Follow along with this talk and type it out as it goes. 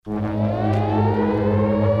What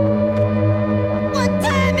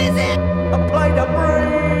time is it? A plate of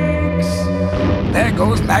bricks. There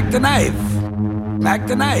goes Mack the knife. Mack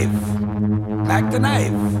the knife. Mack the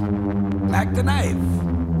knife. Mack the knife.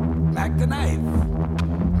 Mack the knife.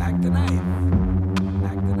 Mack the knife.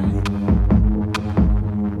 Mack the knife.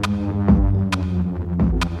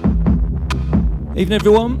 Evening,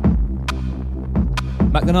 everyone.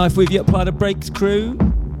 Mack the Knife with you, Apply the Brakes crew.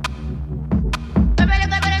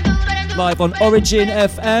 Live on Origin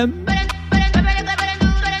FM.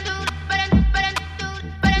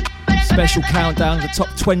 Special countdown of the top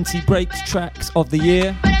 20 breaks tracks of the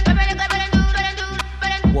year.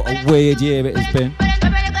 What a weird year it has been.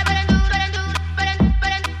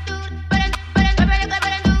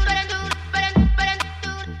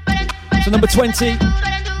 So number 20,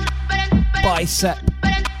 Bicep,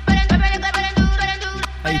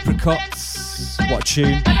 Apricots. What a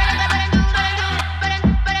tune.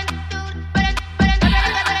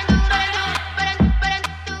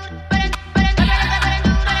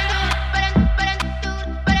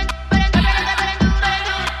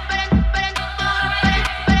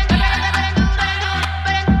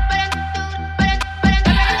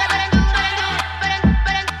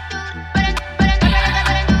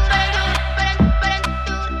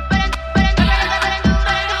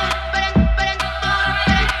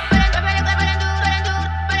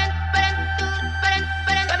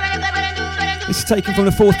 Taken from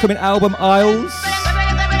the forthcoming album Isles.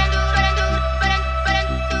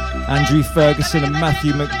 Andrew Ferguson and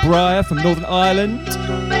Matthew McBriar from Northern Ireland.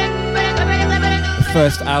 The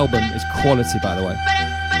first album is quality, by the way.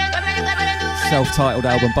 Self-titled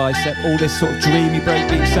album Bicep. All this sort of dreamy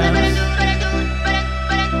breakbeat sounds.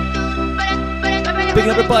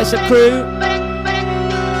 Bigging up the Bicep crew.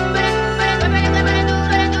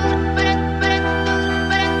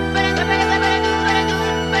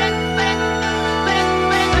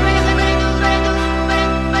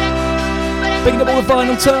 Picking up all the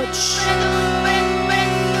vinyl touch,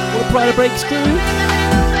 all the Pride of Breaks crew.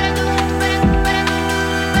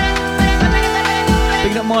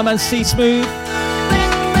 Picking up my man C Smooth.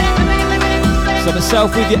 So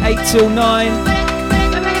myself with you 8 till 9.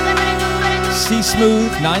 C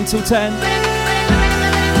Smooth 9 till 10.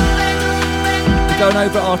 We're going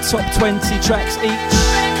over our top 20 tracks each.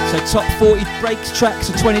 So top 40 breaks tracks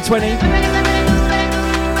of 2020.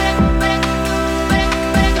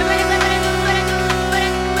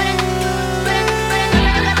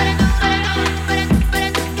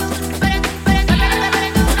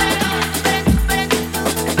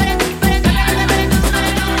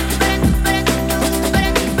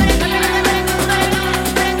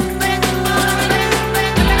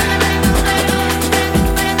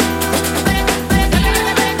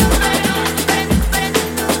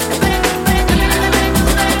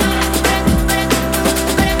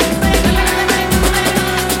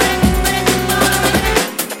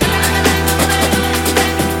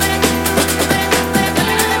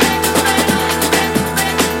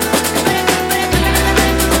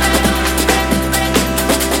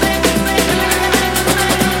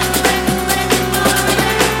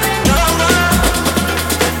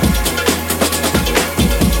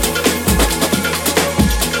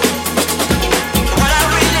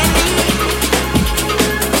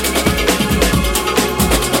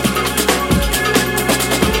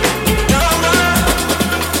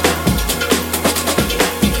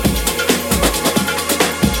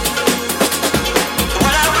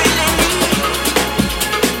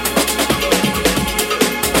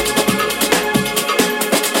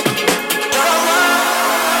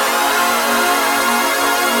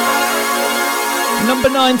 Number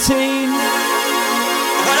 19,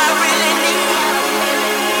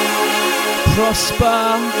 Propspa.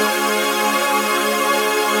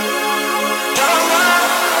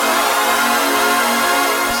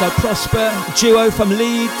 So Propspa, duo from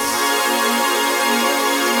Leeds.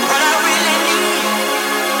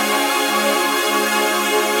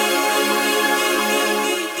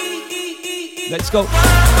 Let's go.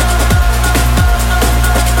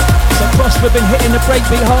 So Propspa been hitting the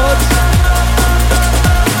breakbeat hard.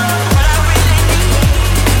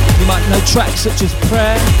 You might know tracks such as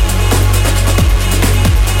Prayer,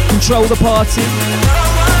 Control the Party.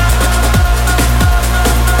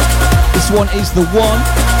 This one is The One.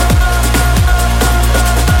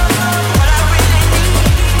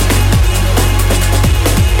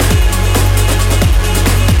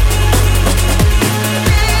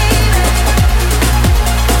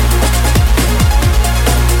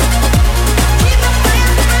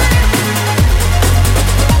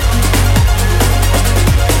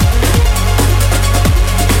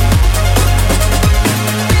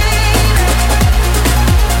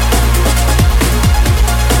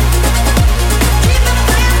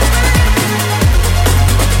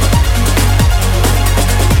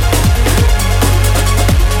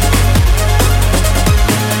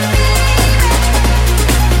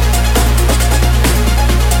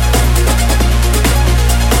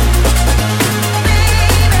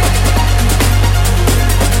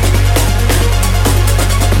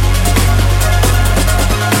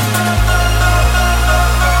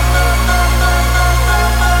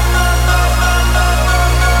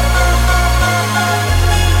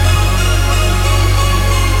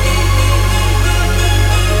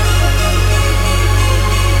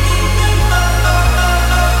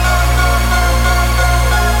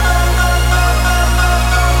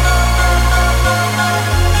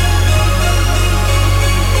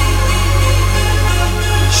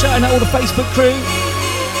 out all the Facebook crew.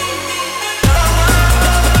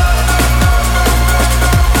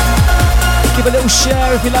 Give a little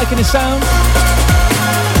share if you're liking the sound.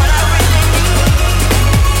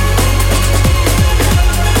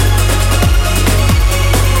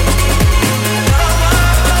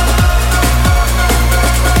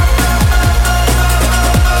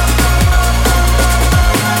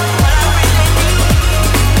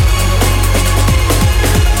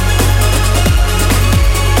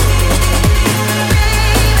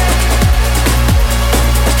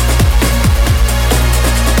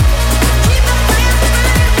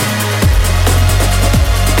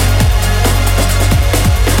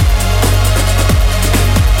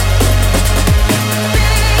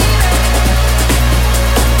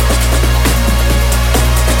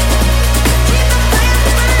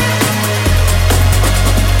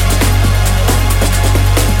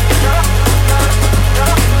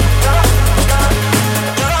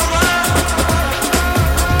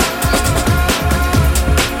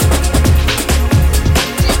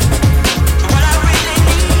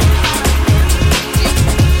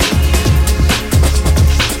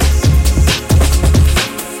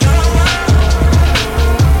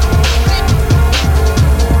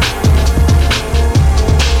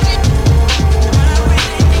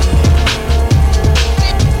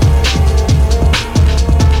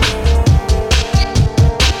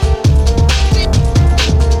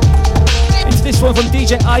 From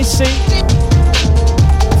DJ Icey,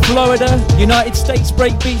 Florida, United States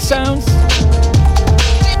breakbeat sounds.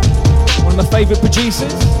 One of my favourite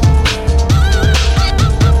producers.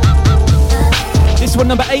 This one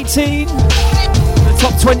number 18, the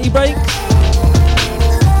top 20 breaks.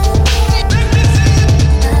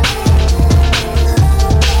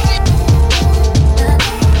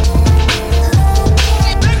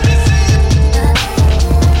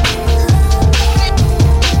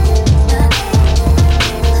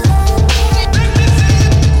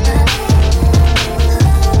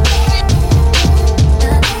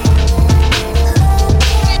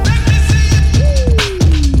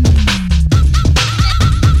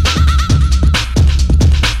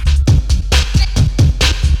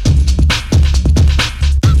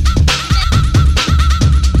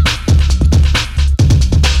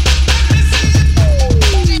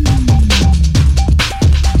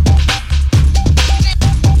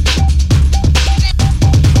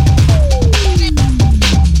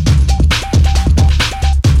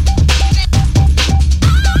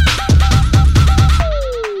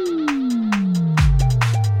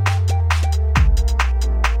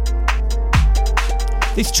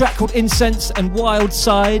 This track called Incense and Wild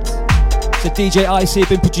Side. So DJ Icey have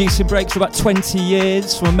been producing breaks for about 20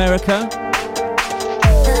 years from America.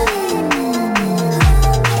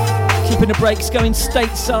 Keeping the breaks going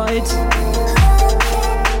stateside.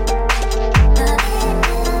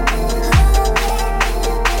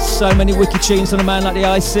 So many wicked tunes on a man like the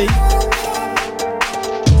Icey.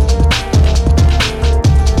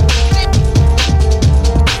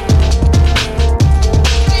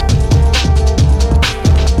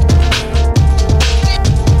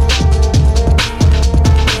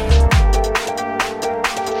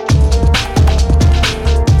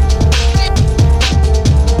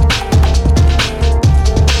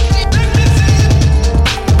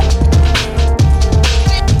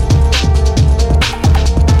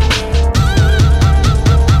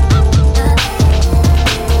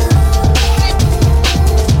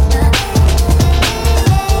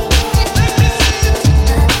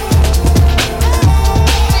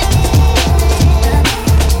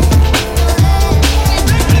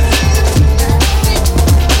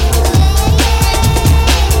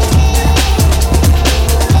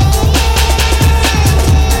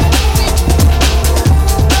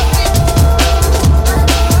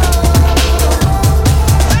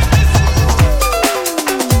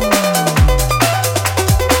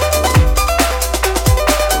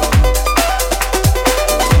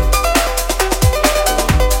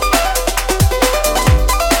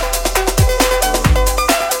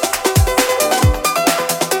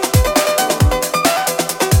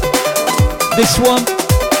 This one,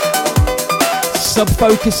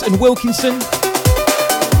 Subfocus and Wilkinson.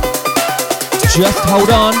 Just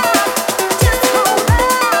hold on.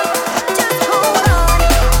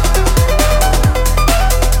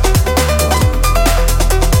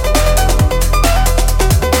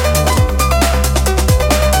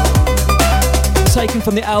 Taken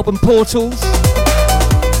from the album Portals.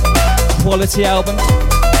 Quality album.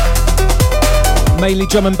 Mainly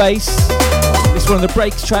drum and bass. This is one of the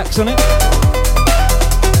breaks tracks on it.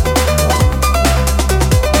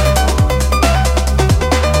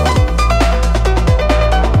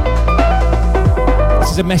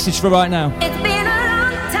 is a message for right now. It's been a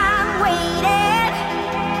long time waiting.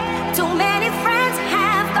 Too many friends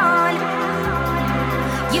have gone.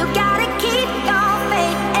 You gotta keep your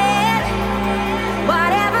faith in.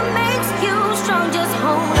 Whatever makes you strong, just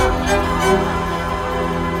hold on.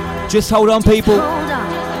 Just hold on, people. Hold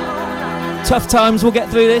on. Tough times, we'll get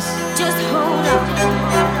through this. Just hold on.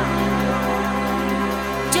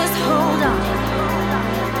 Just hold on.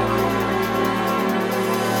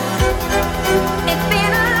 It's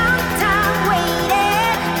been a long time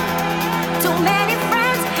waiting. Too many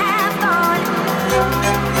friends have gone.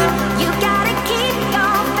 You gotta keep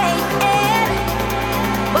your faith in.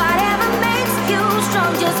 Whatever makes you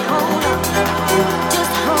strong, just hold on.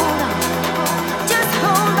 Just hold on. Just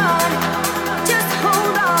hold on. Just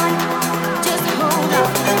hold on. Just hold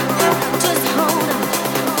on. Just hold on.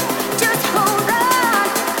 Just hold on.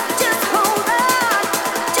 Just hold on. Just hold on.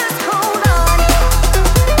 Just hold on.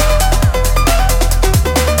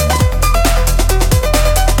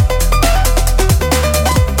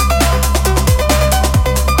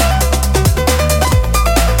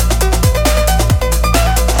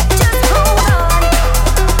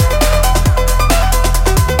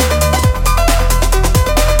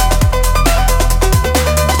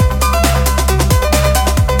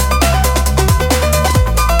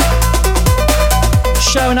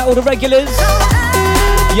 Shouting out all the regulars.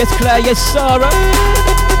 Yes, Claire. Yes, Sarah.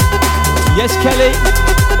 Yes, Kelly.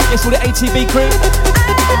 Yes, all the ATB crew.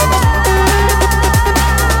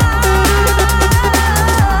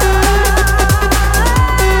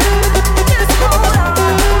 Just hold on.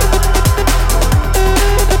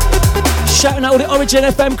 Shouting out all the Origin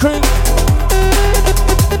FM crew.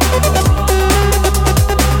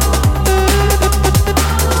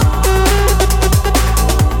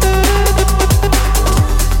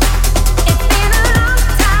 It's been a long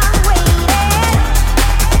time waiting.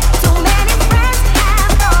 Too many friends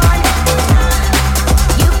have gone.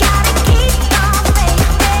 You gotta keep your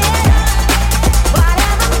faith in.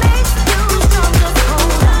 Whatever makes you strong, just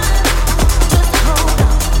hold on. Just hold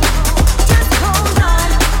on. Just hold on.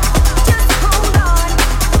 Just hold on. Just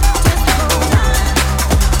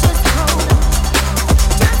hold on. Just hold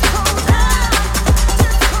on. Just hold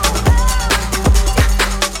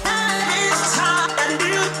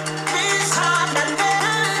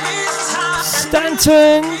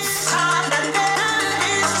Stanton's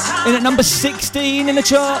in at number 16 in the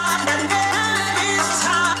chart.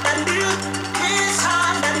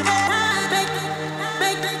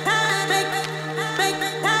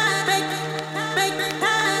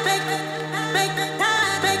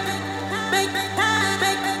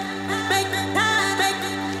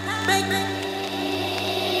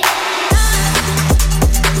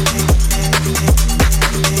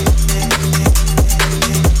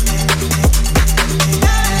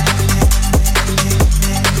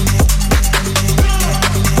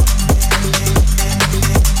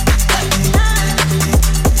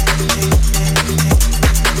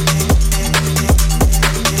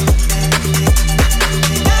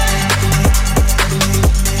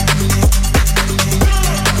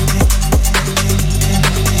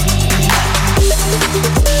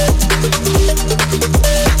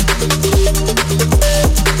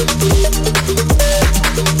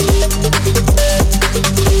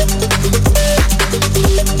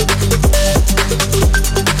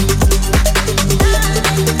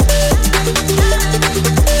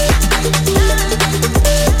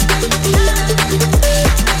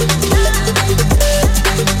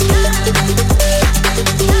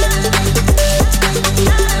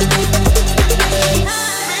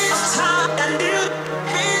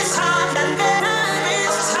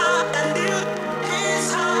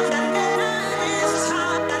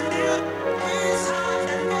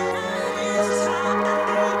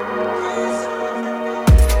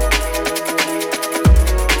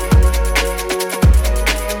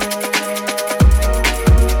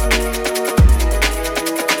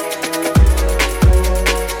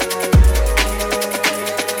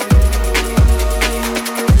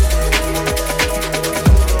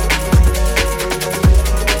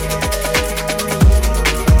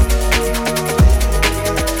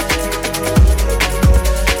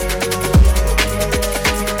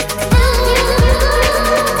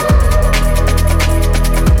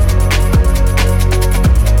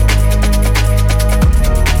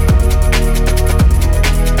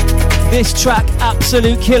 This track,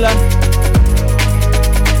 absolute killer.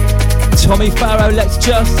 Tommy Farrow, Let's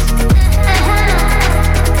Just.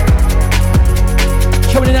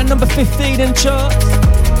 Coming in at number 15 in charts.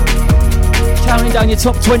 Counting down your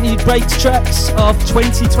top 20 breaks tracks of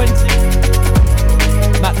 2020.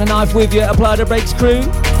 Mack the Knife with you, Apply the Breaks crew.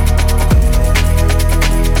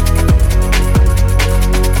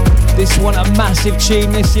 This one a massive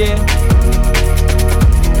tune this year.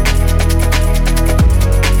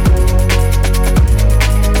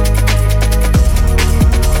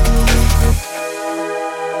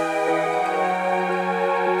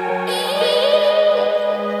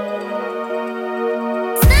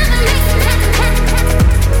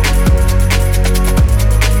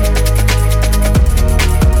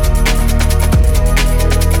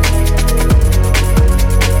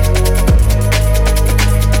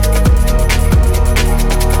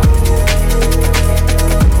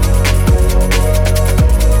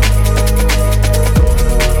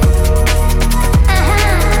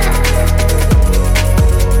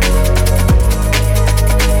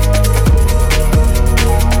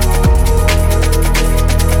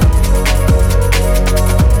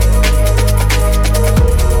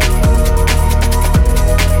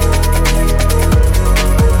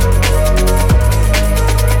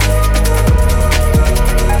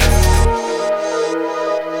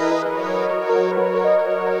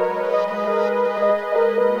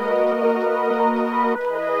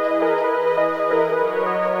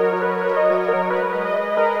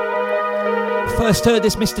 First heard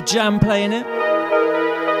this Mr. Jam playing it.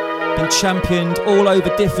 Been championed all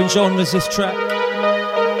over different genres, this track.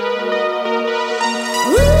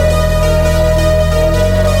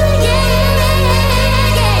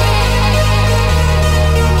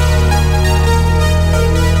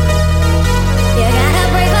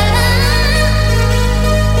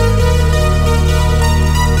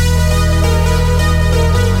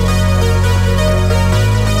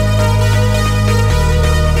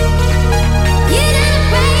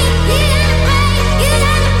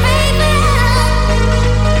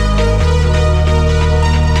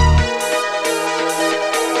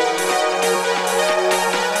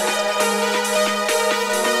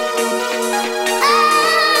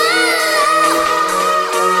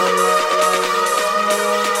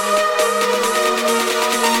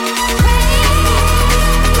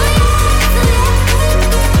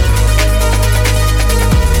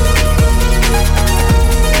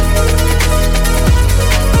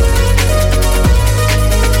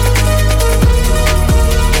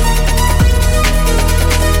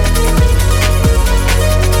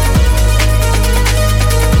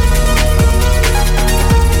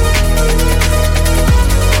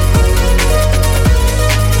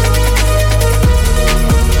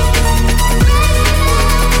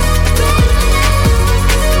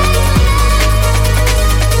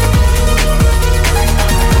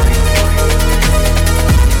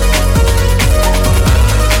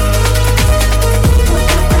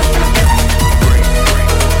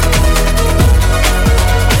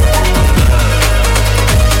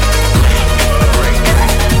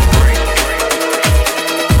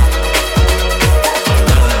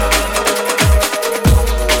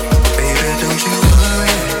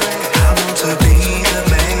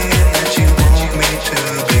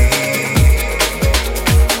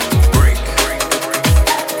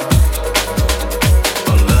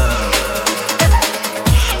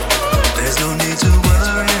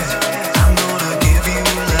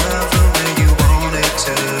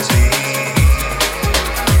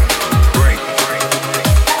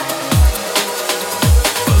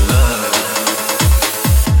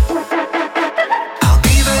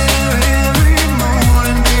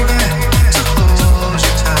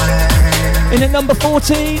 In at number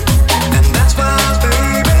 14, you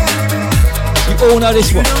all know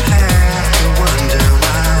this one.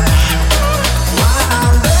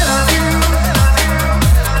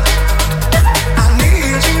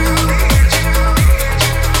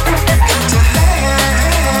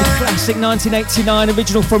 The classic 1989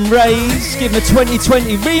 original from Raze, given a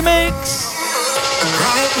 2020 remix.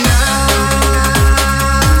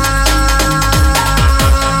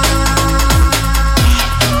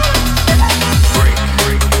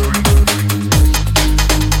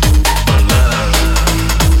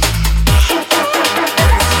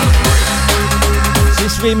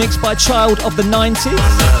 Remixed by Child of the 90s.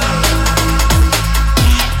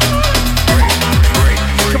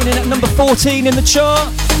 Coming in at number 14 in the chart.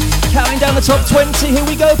 Counting down the top 20. Here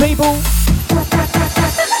we go, people.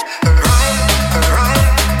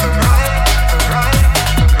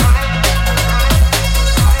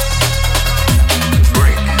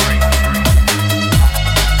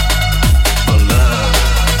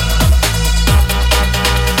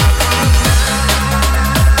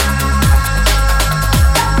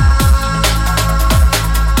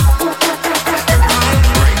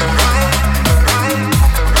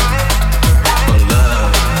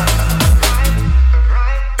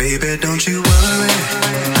 Baby, don't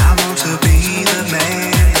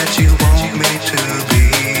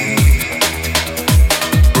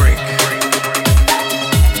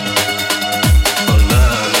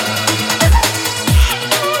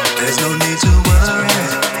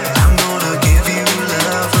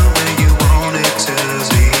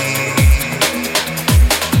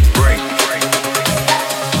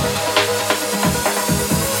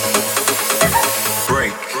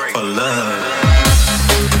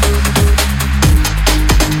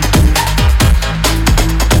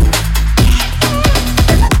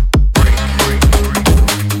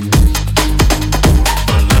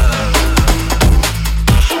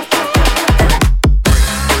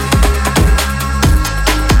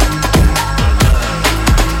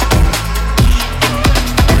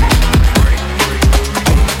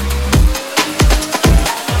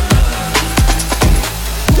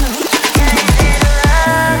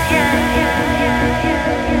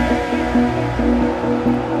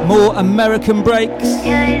your American breaks.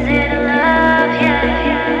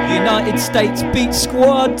 United States Beat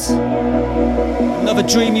Squad. Another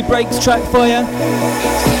dreamy breaks track for you.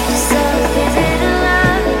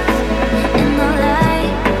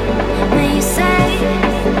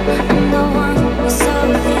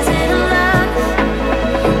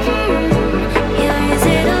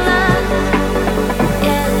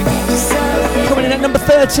 Coming in at number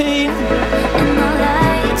 13.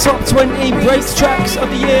 Top 20 breaks tracks of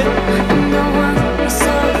the year.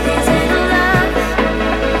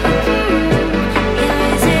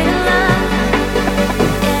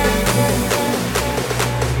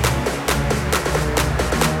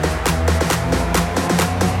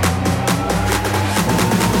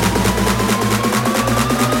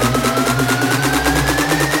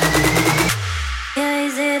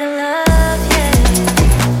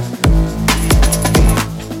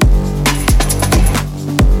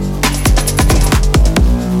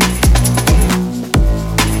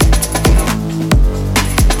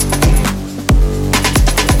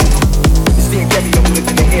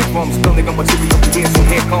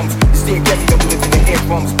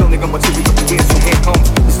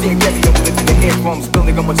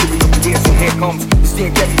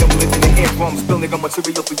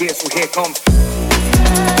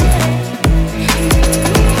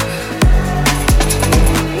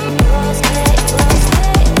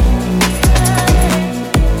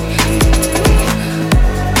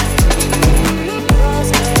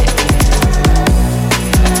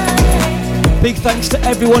 Big thanks to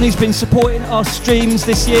everyone who's been supporting our streams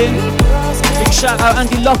this year. Big shout out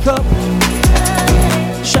Andy Lockup.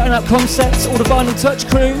 Shouting out Concepts, all the Vinyl Touch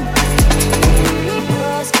crew.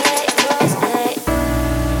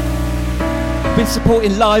 Been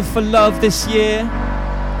supporting Live for Love this year.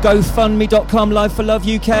 GoFundMe.com, Live for Love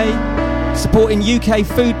UK. Supporting UK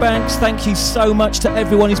food banks. Thank you so much to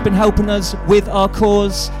everyone who's been helping us with our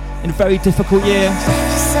cause in a very difficult year.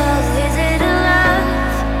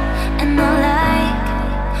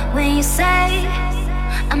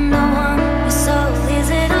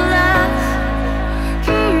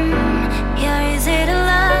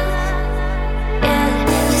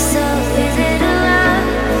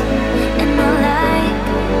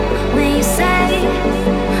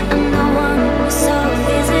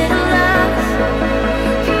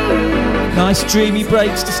 Nice dreamy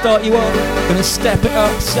breaks to start you off. Gonna step it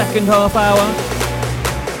up, second half hour.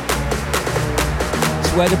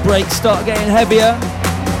 It's where the breaks start getting heavier.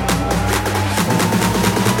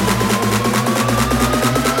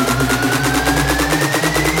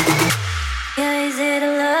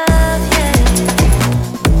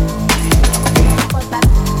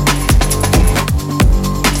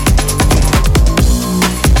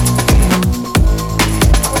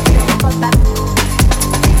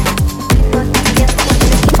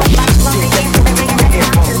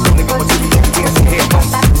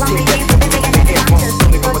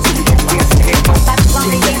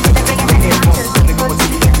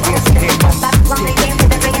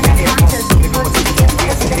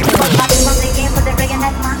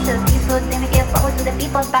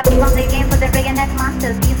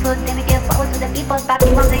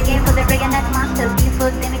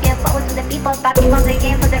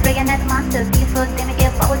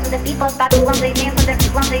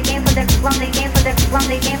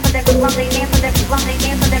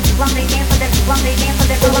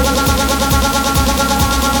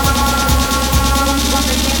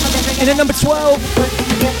 In at number 12,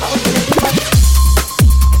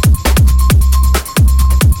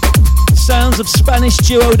 sounds of Spanish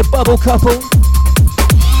duo The Bubble Couple.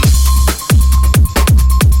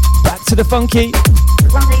 Back to the funky.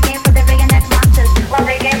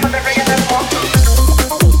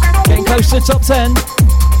 Getting close to the top 10.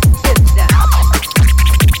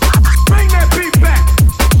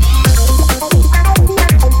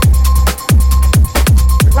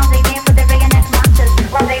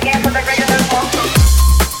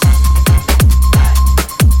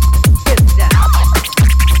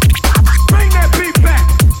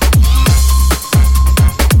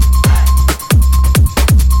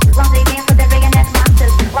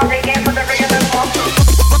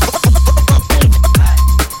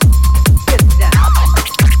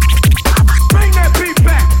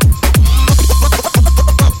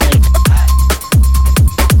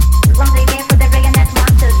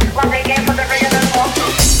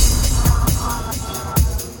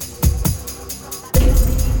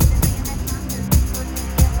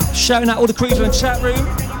 Shouting out all the crews in the chat room.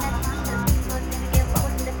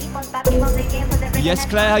 Yes,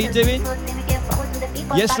 Claire, how you doing?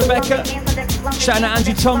 Yes, Rebecca. Shouting out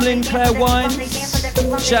Andrew Tomlin, Claire Wines.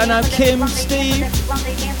 Shouting out Kim, Steve.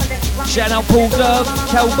 Shout out Paul Dove,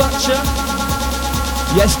 Kel Butcher.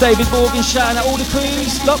 Yes, David Morgan, shout out all the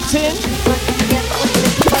crews locked in.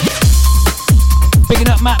 Bigging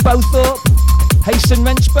up Matt Bowthorpe, Hasten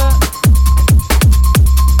Wrenchbert,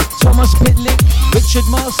 Thomas Pitlick, Richard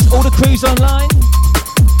Moss, all the crews online.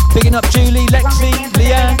 Bigging up Julie, Lexi,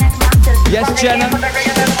 Leanne, yes, Jenna.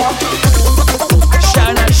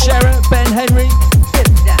 Shout out Shara, Ben Henry.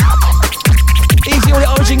 Easy, all the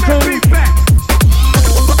Origin crew.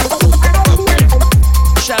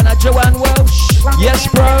 Shout out Joanne Welsh, yes,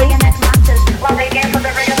 bro.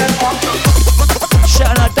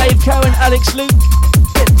 Shout out Dave Cohen, Alex Luke.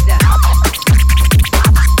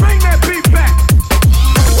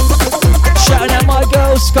 Shouting out my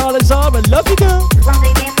girl, Scarlett Zara, love you girl.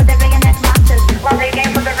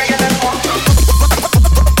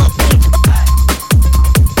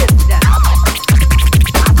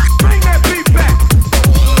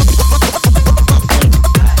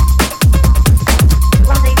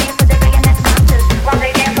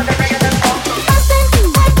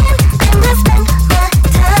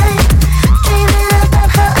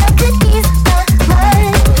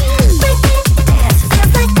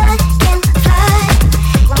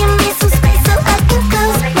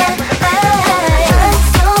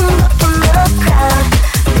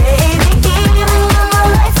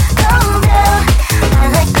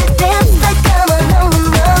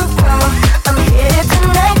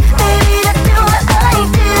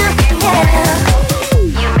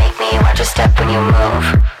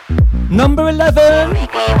 Number 11. You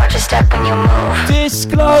make me watch a step when you move.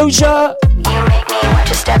 Disclosure. You make me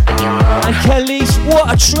watch a step when you move. And Kelis,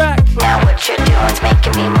 what a track. Now what you're doing's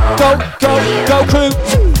making me move. Go, go, go crew.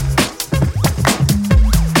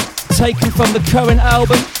 Taken from the current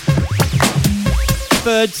album.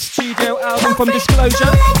 Third studio album from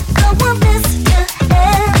Disclosure.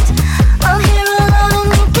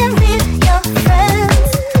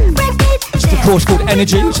 It's the course called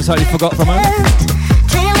Energy, which I totally forgot from her.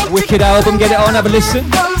 Wicked album, get it on, have a listen.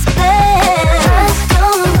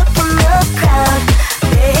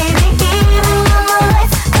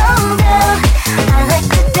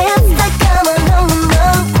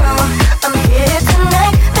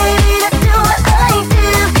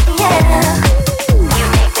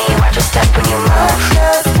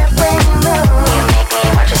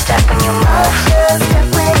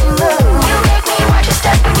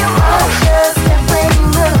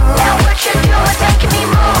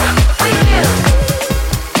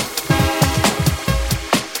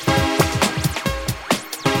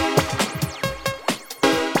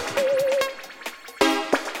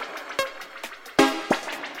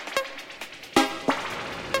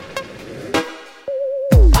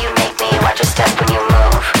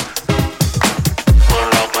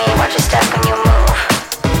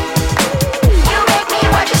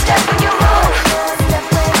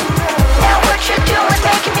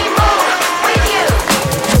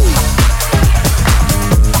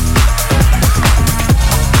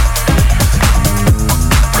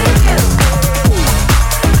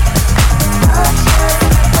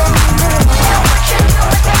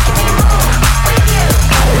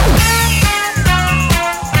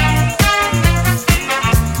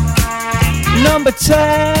 Number 10.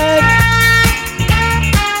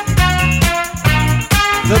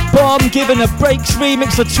 The Bomb giving a breaks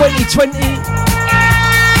remix for 2020. I'll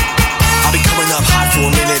be coming up hot for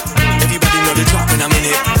a minute. Everybody know the drop when I'm in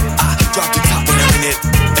it. I drop the top when I'm in it.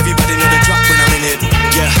 Everybody know the drop when I'm in it.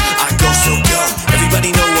 Yeah, I go so dumb. Everybody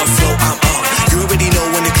know what flow I'm on. You already know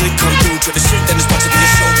when the click come through to the shit that is about to be a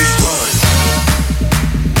showbiz run.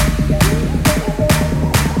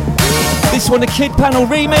 This one, the Kid Panel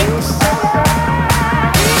remix.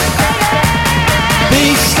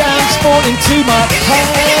 B stands for Into My Head.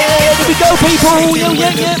 Here we go, people. Yeah,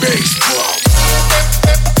 yeah, yeah.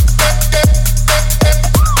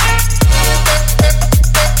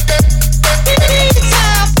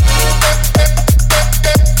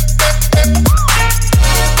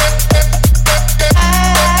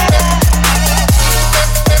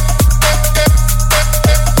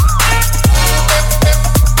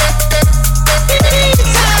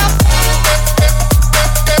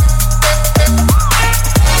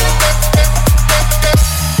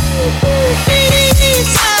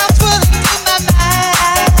 Time for the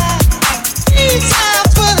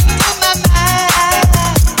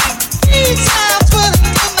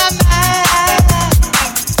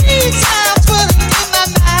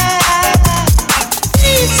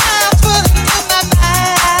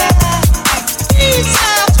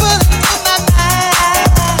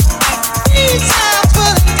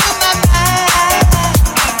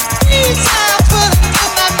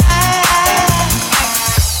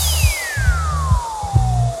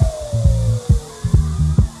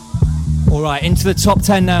into the top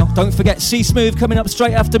 10 now. Don't forget C Smooth coming up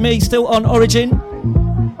straight after me, still on Origin.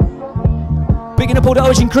 Bigging up all the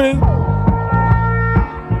Origin crew.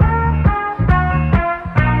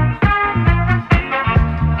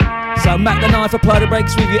 So Mack the Knife, Apply the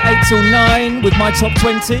Brakes with you 8 till 9 with my top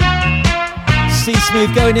 20. C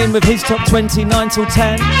Smooth going in with his top 20, 9 till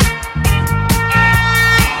 10.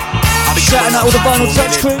 Shouting out all the Vinyl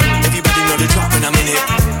Touch crew. Everybody know the drop when I'm in it.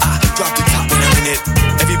 I drop the top when I'm in it.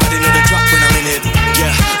 Everybody know the drop when I'm in it.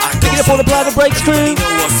 Yeah, I Picking up all the Apply the Brakes crew.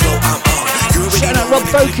 Shouting out Rob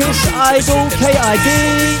Focus, Idol,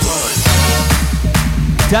 KID,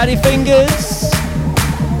 Daddy Fingers.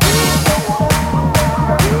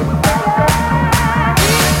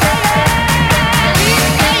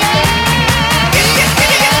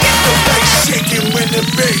 When the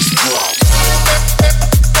bass drops.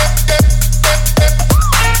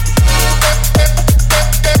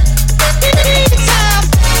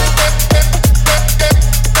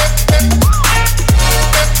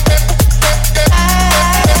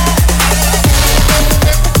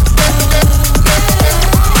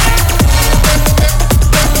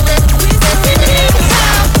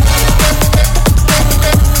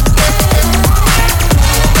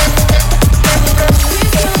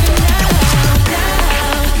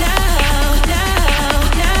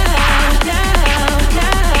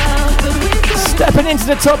 Stepping into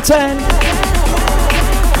the top 10.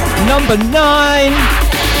 Number 9.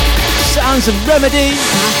 Sounds of Remedy.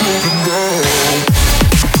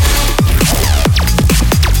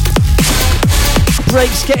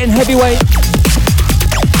 Breaks getting heavyweight.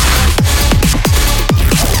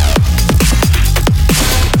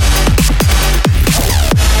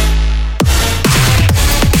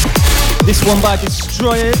 This one by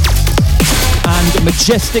Destroyers and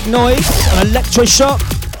Majestic Noise and Electroshock.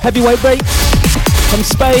 Heavyweight breaks from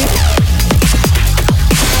Spain.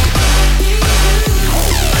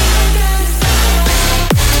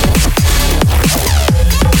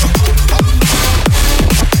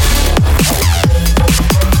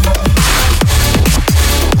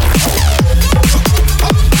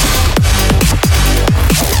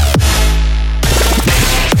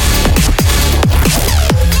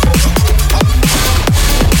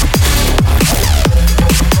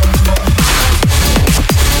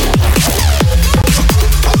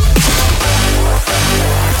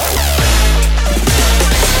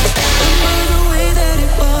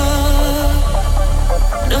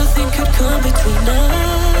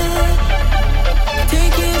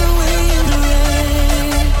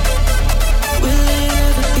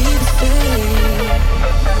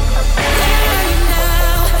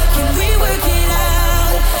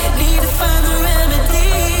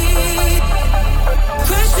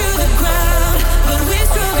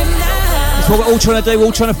 What we're all trying to do, we're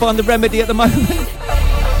all trying to find the remedy at the moment.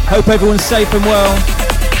 Hope everyone's safe and well.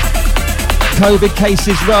 COVID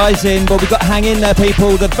cases rising, but we've got to hang in there,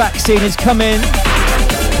 people. The vaccine is coming.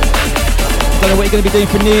 Don't know what you're going to be doing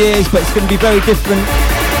for New Year's, but it's going to be very different.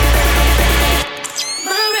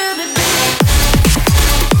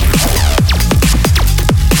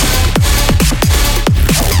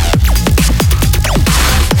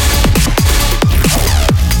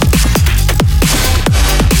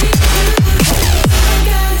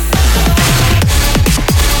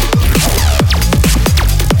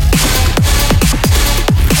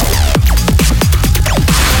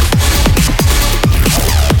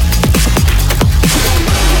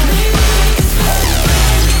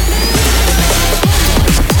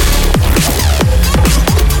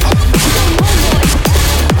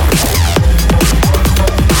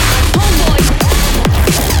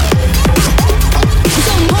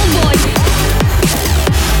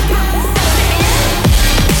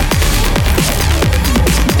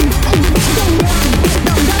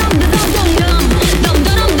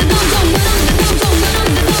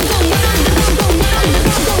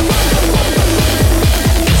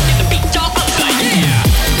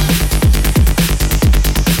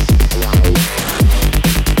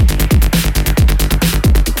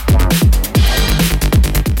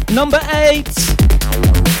 Number 8.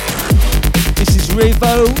 This is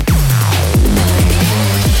Revo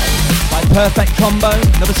by Perfect Kombo.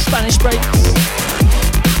 Another Spanish breaks.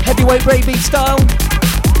 Heavyweight breakbeat style.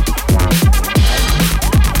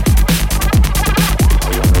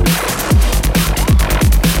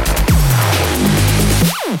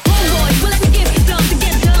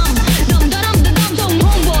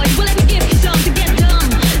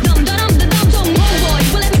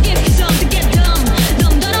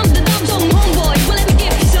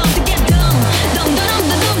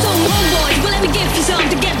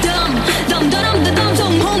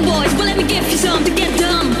 Homeboys, well let me give you some to get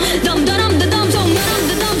dumb. Dum dum dum dum dum.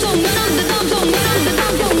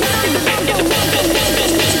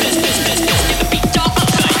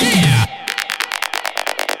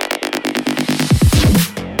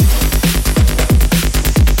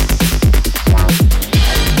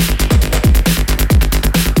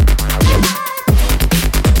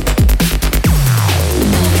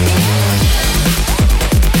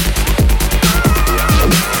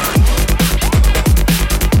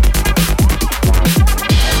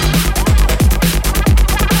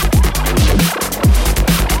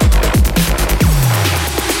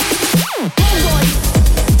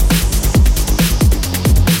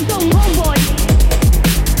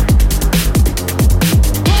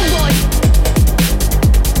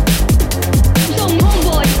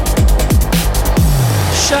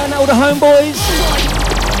 homeboys.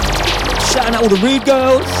 Shouting out all the rude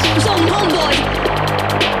girls.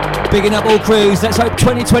 Bigging up all crews. Let's hope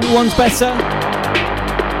 2021's better.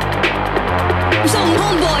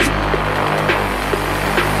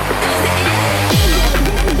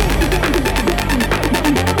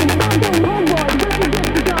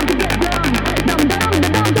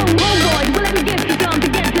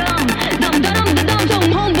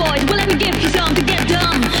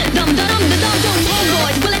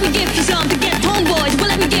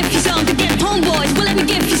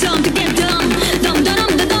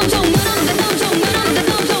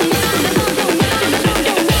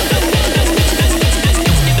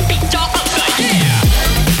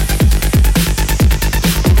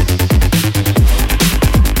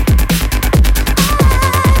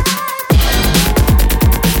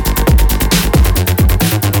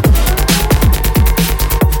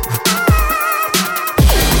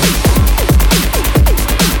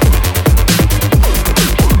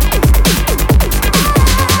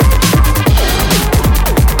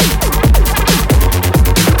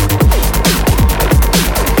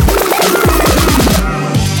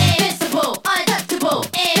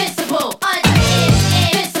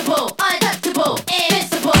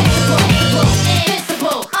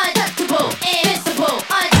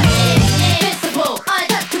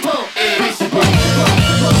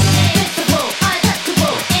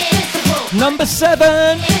 Number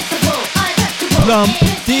 7, Plump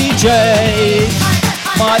DJs.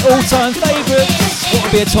 My all-time favourites. What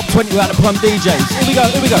would be a top 20 without the Plump DJs? Here we go,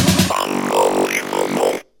 here we go.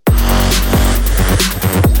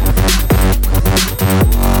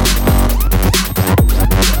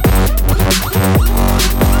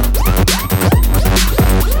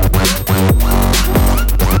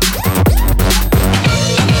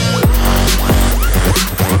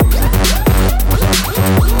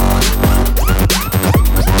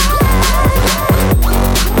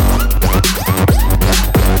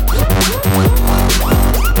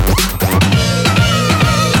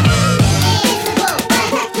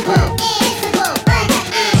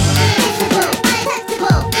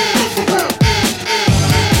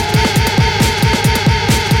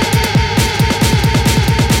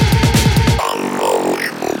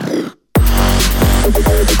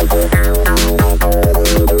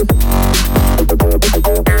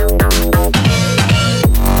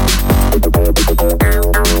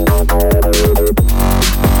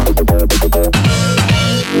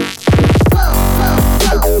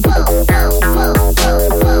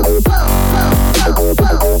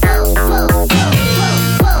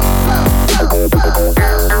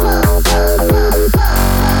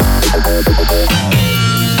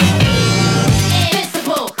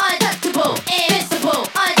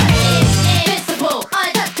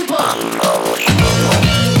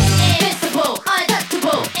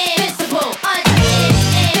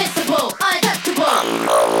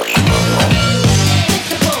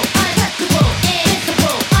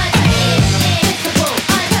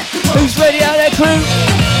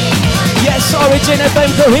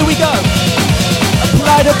 Here we go.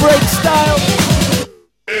 Apply the break style.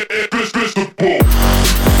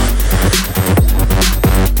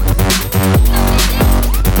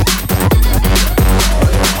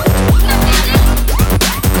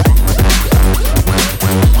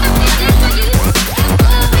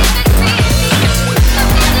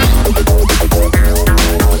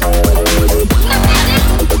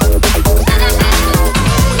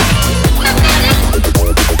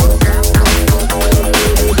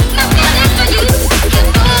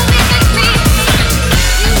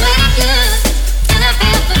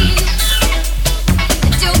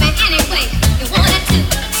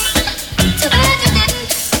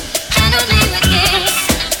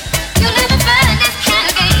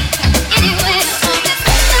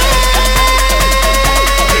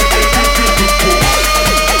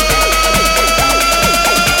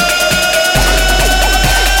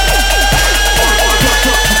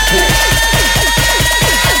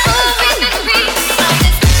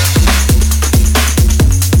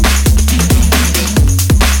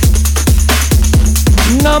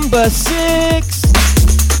 Number 6,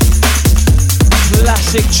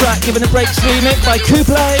 classic track, Given the Breaks remix by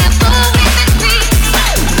Kuplay.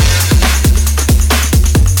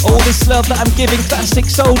 All this love that I'm giving, classic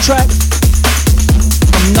soul track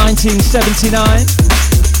from 1979.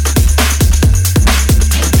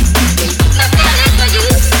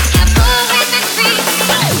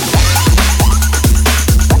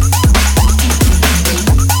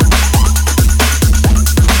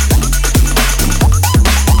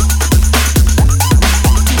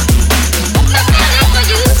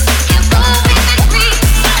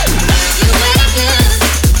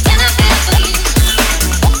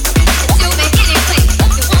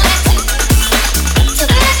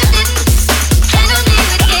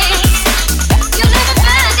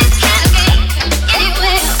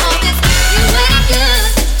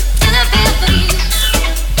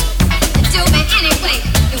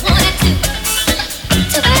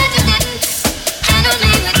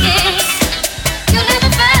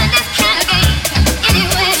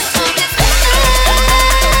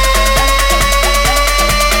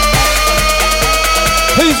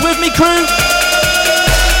 crew.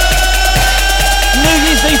 New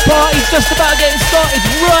Year's Eve party's just about getting started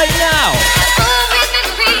right now.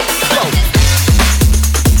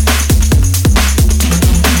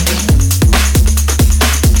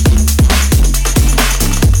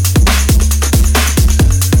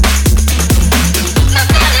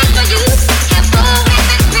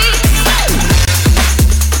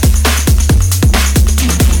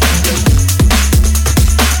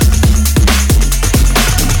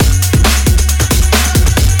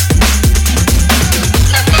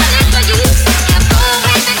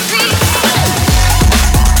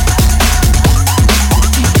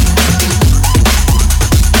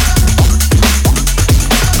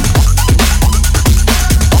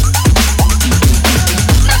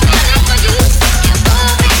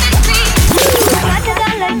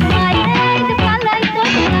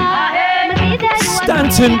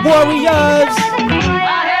 Stanton Warriors.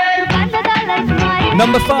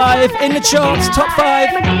 Number 5 in the charts, top 5.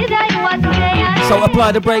 So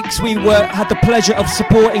apply the brakes. We had the pleasure of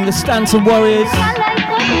supporting the Stanton Warriors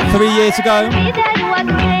 3 years ago.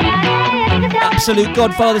 Absolute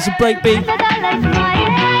godfathers of breakbeat.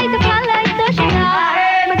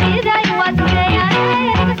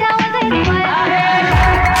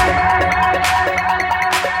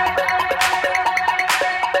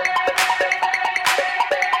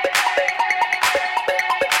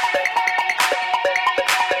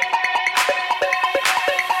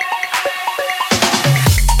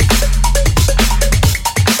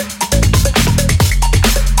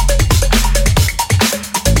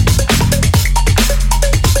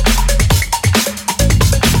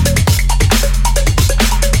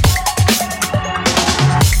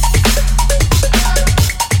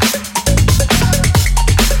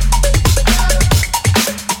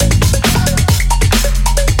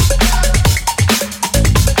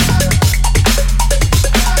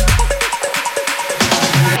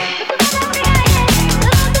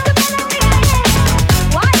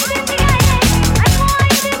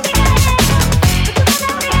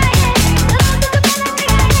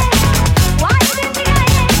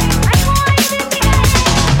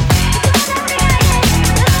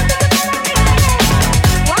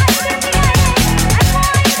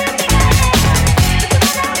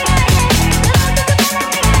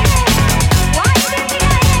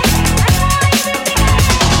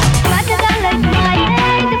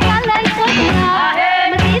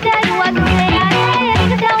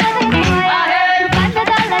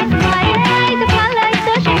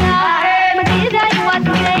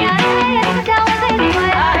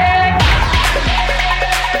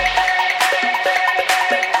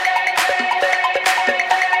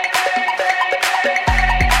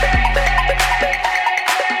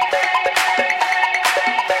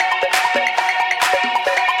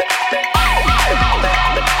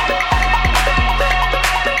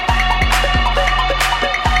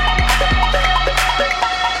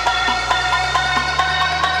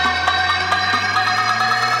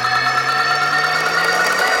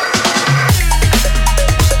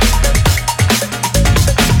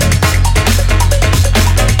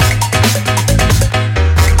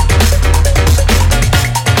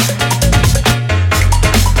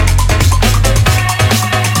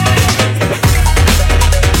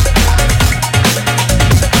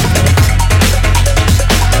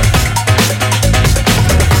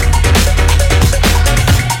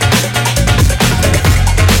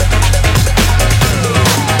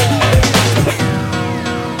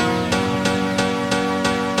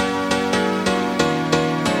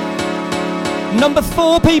 Number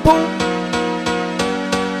 4, people.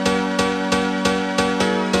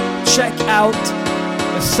 Check out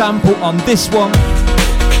the sample on this one.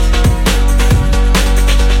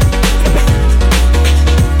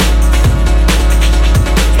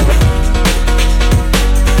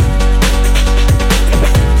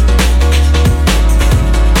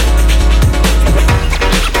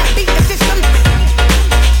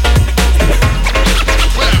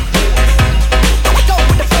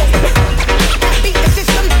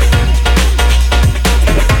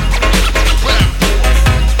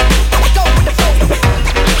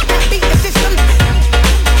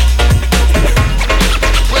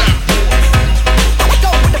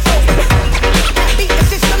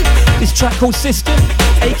 Track called System,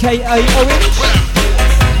 aka Orange.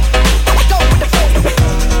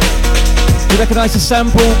 You recognise the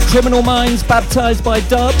sample, Criminal Minds, Baptised by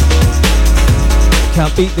Dub.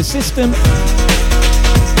 Can't beat the system.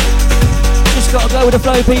 Just gotta go with the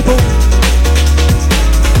flow, people.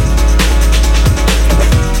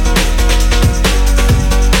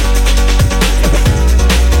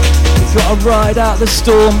 Gotta ride out the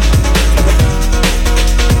storm.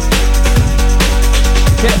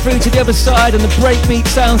 Get through to the other side, and the breakbeat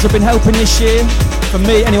sounds have been helping this year. For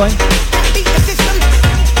me, anyway.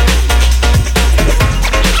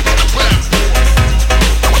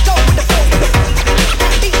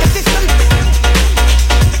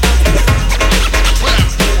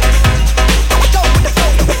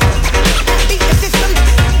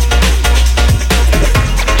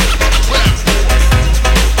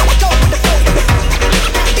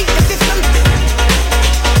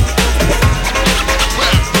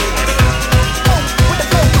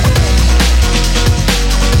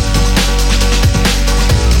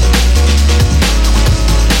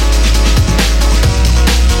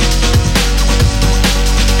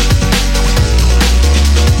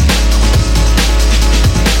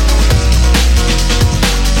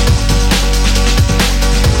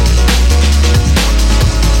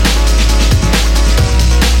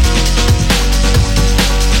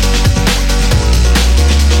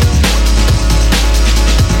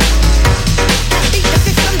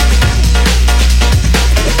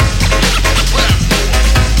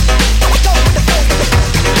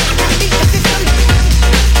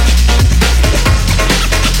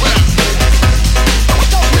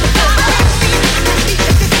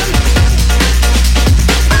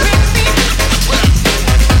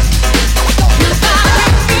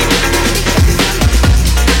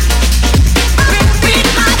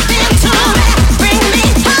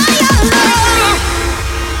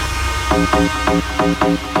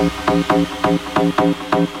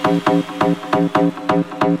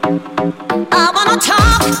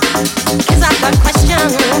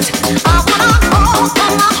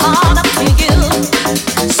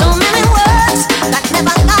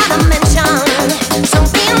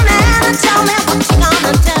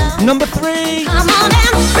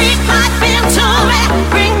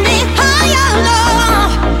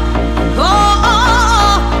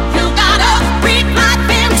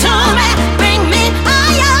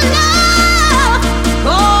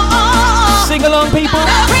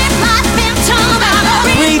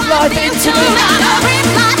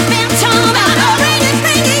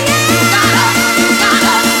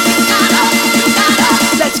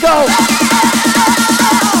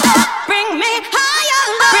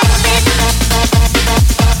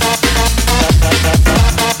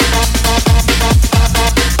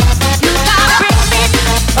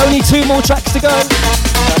 Tracks to go.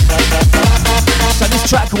 So this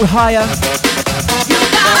track called Higher.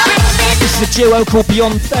 This is a duo called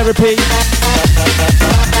Beyond Therapy.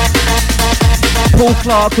 Paul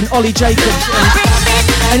Clark and Ollie Jacobs.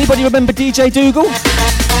 And anybody remember DJ Dougal?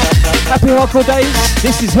 Happy Hardcore Days?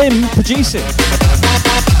 This is him producing.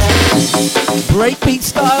 Breakbeat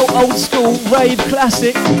style, old school, rave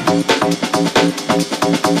classic.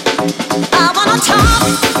 I wanna talk,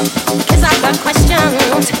 'cause I've got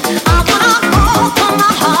questions. I wanna open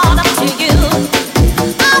my heart up to you.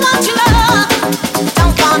 I want your love,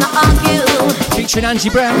 don't wanna argue. Featuring Angie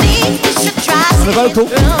Brown You should try on the vocal.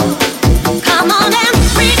 Come on and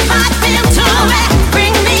breathe life into it.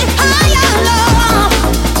 Bring me higher, love.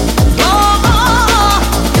 Oh, oh,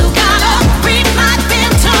 you gotta breathe life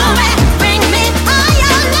into it. Bring me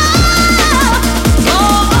higher, love.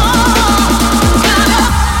 Oh, oh,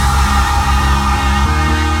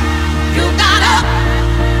 you gotta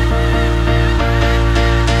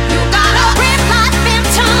breathe life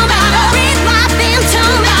into me. Breathe life into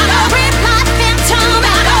me. Breathe life into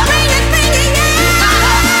me. Bring it, yeah. You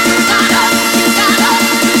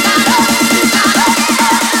gotta.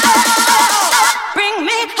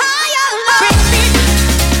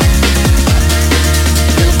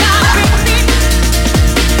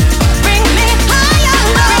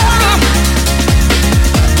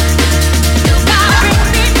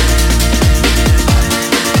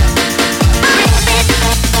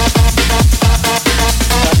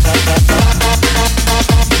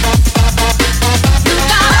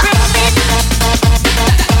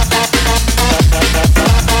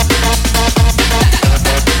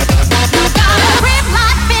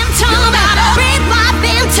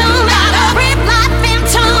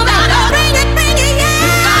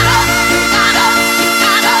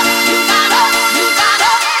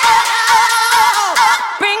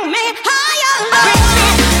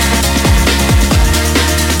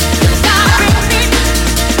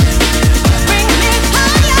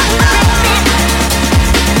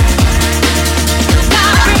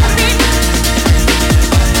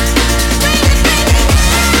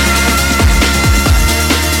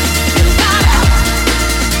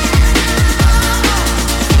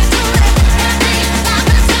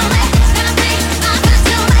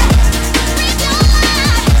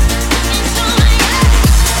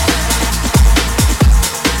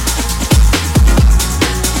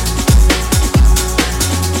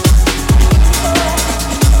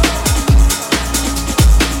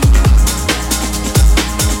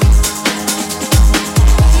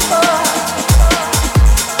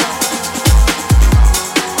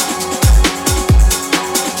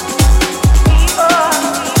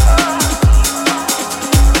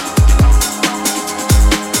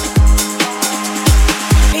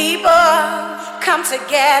 come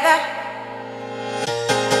together.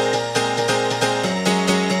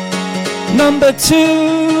 Number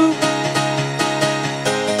 2.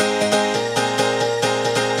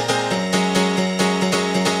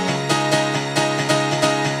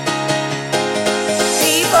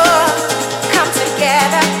 People, come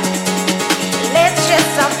together. Let's shed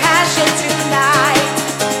some passion tonight.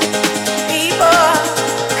 People,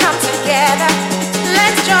 come together.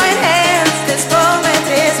 Let's join hands. This moment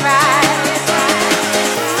is right.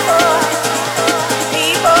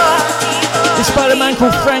 People. This by a man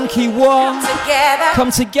called Frankie. Come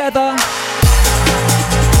together.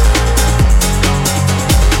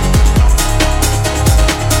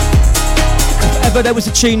 If ever there was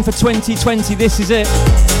a tune for 2020, this is it.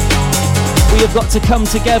 We have got to come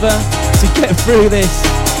together to get through this.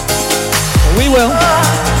 We will.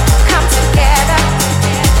 Come together.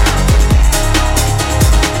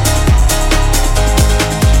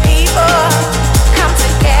 People, come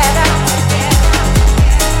together.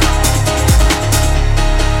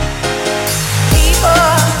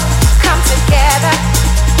 Come together.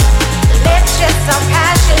 Let's shed some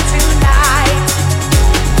passion tonight.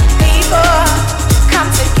 People, come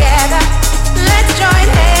together. Let's join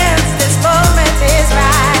hands. This moment is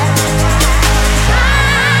right.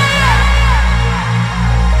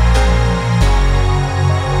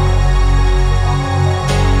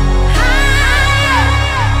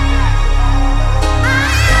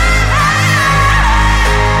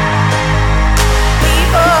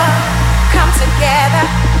 People, come together.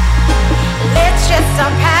 Let's shed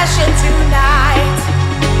some passion tonight.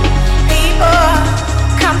 People,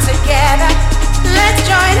 come together. Let's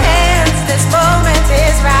join hands. This moment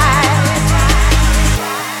is right.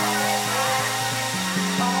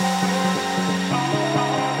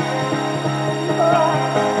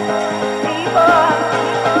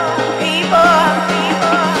 People,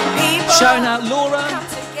 Shouting out Laura. come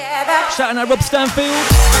together. Shouting out Rob Stanfield.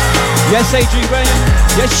 Yes, Adrian Graham.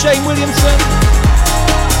 Yes, Shane Williamson.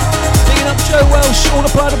 Bigging up Joe Welsh, all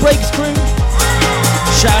the Pride of Breaks crew.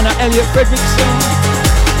 Shouting out Elliot Fredrickson.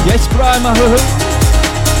 Yes, Brian Mahuhu.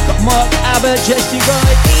 Got Mark Abbott, Jesse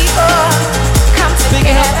Wright. People, come together.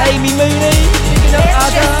 Bigging up Amy Mooney. Bigging up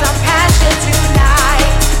Let's shed Aga. some passion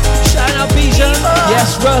tonight. Shouting out Bijan.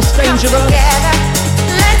 Yes, Russ, Come Dangerous. together.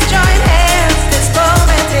 Let's join hands. This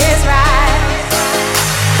moment is right.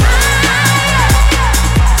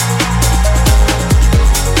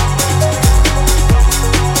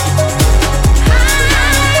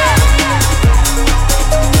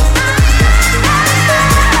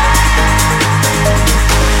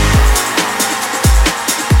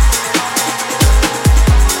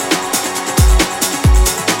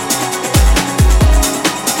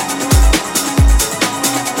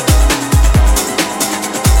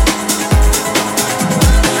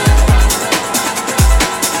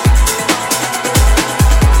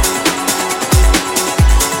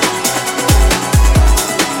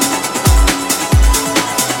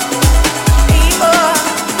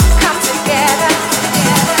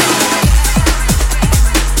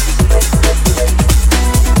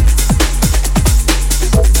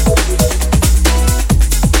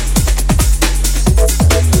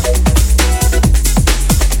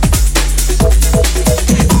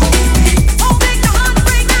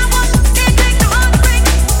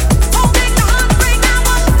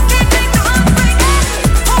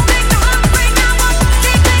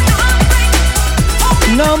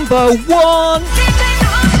 Number 1.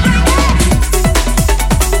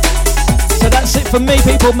 So that's it for me,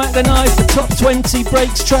 people. Mack the Knife, the top 20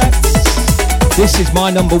 breaks tracks. This is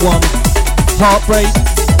my number 1. Heartbreak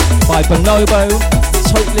by Bonobo.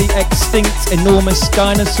 Totally extinct, enormous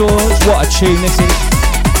dinosaurs. What a tune this is.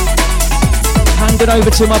 Handed over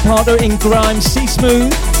to my partner in grime, C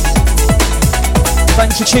Smooth.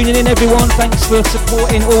 Thanks for tuning in, everyone. Thanks for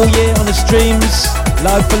supporting all year on the streams.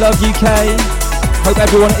 Live for Love UK. Hope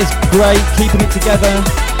everyone is great, keeping it together.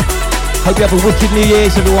 Hope you have a wicked New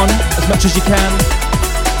Year's, everyone, as much as you can.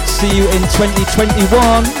 See you in 2021.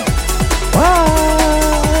 Bye.